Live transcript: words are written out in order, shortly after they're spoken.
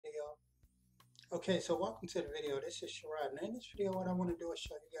Okay, so welcome to the video. This is Sherrod, and in this video what I want to do is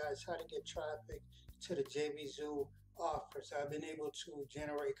show you guys how to get traffic to the JVzoo offers. I've been able to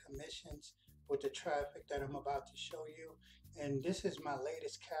generate commissions with the traffic that I'm about to show you, and this is my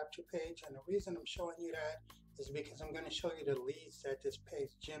latest capture page, and the reason I'm showing you that is because I'm going to show you the leads that this page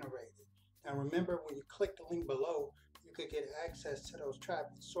generated. Now remember, when you click the link below, you could get access to those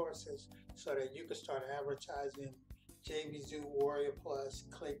traffic sources so that you could start advertising JVzoo, Warrior Plus,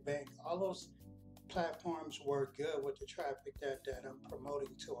 ClickBank, all those platforms work good with the traffic that I'm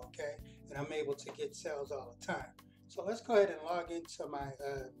promoting to, okay? And I'm able to get sales all the time. So let's go ahead and log into my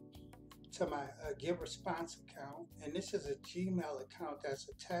Give Response account, and this is a Gmail account that's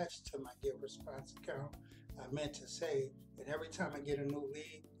attached to my Give Response account. I meant to say, and every time I get a new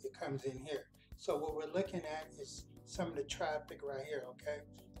lead, it comes in here. So what we're looking at is some of the traffic right here, okay?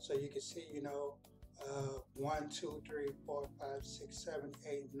 So you can see, 1, 2, 3, 4, 5, 6, 7,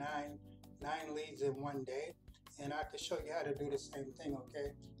 8, 9 leads in one day, and I can show you how to do the same thing,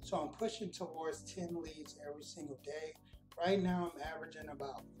 okay? So I'm pushing towards 10 leads every single day. Right now I'm averaging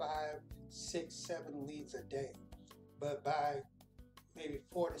about 5, 6, 7 leads a day, but by maybe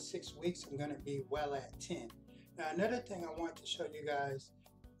 4 to 6 weeks I'm going to be well at 10. Now another thing I want to show you guys,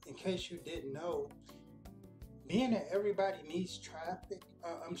 in case you didn't know, being that everybody needs traffic,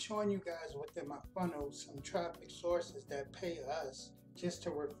 I'm showing you guys within my funnel some traffic sources that pay us just to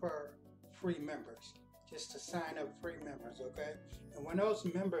refer free members, just to sign up free members, okay? And when those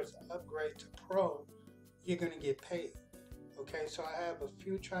members upgrade to pro, you're going to get paid, okay? So I have a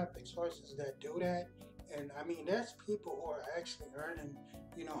few traffic sources that do that, and I mean, there's people who are actually earning,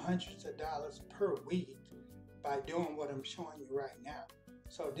 hundreds of dollars per week by doing what I'm showing you right now.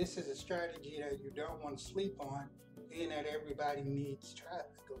 So this is a strategy that you don't want to sleep on, being that everybody needs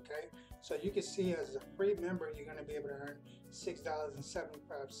traffic, okay? So you can see as a free member, you're going to be able to earn $6.75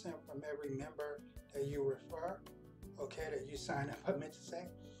 from every member that you refer, okay, that you sign up, I meant to say.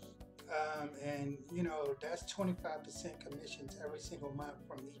 And that's 25% commissions every single month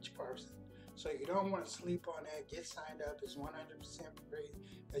from each person. So you don't want to sleep on that. Get signed up. It's 100% free.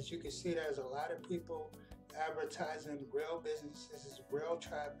 As you can see, there's a lot of people advertising real businesses, real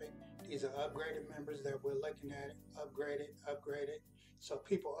traffic. These are upgraded members that we're looking at, upgraded. So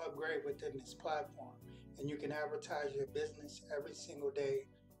people upgrade within this platform, and you can advertise your business every single day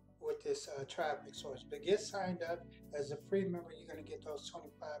with this traffic source. But get signed up as a free member. You're going to get those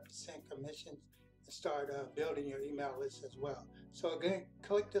 25% commissions and start building your email list as well. So again,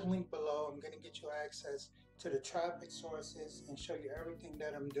 click the link below. I'm going to get you access to the traffic sources and show you everything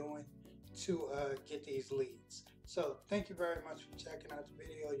that I'm doing to get these leads. So thank you very much for checking out the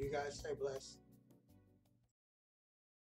video. You guys stay blessed.